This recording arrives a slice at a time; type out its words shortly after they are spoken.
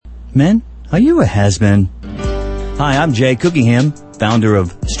Men, are you a has-been? Hi, I'm Jay Cookingham, founder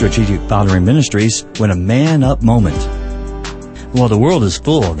of Strategic Fathering Ministries, with a man-up moment. Well, the world is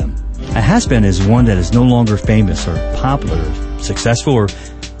full of them. A has-been is one that is no longer famous or popular, or successful or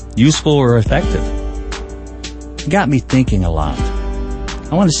useful or effective. It got me thinking a lot.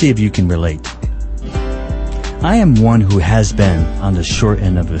 I want to see if you can relate. I am one who has been on the short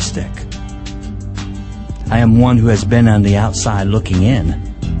end of the stick. I am one who has been on the outside looking in.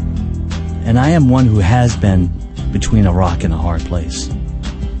 And I am one who has been between a rock and a hard place.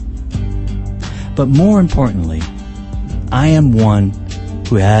 But more importantly, I am one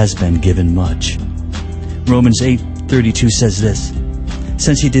who has been given much. Romans 8:32 says this,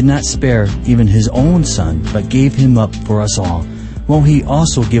 "Since he did not spare even his own son, but gave him up for us all, won't he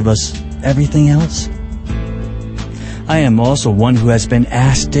also give us everything else?" I am also one who has been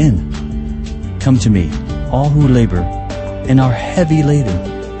asked in. "Come to me, all who labor and are heavy laden,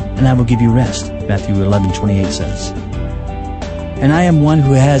 and I will give you rest," Matthew 11:28 says. And I am one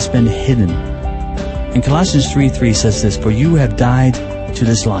who has been hidden. And Colossians 3:3 says this, "For you have died to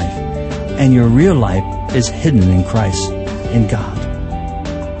this life, and your real life is hidden in Christ, in God."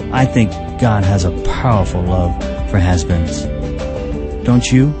 I think God has a powerful love for has-beens.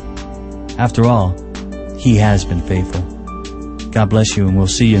 Don't you? After all, He has been faithful. God bless you, and we'll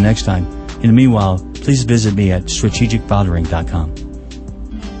see you next time. In the meanwhile, please visit me at strategicfathering.com.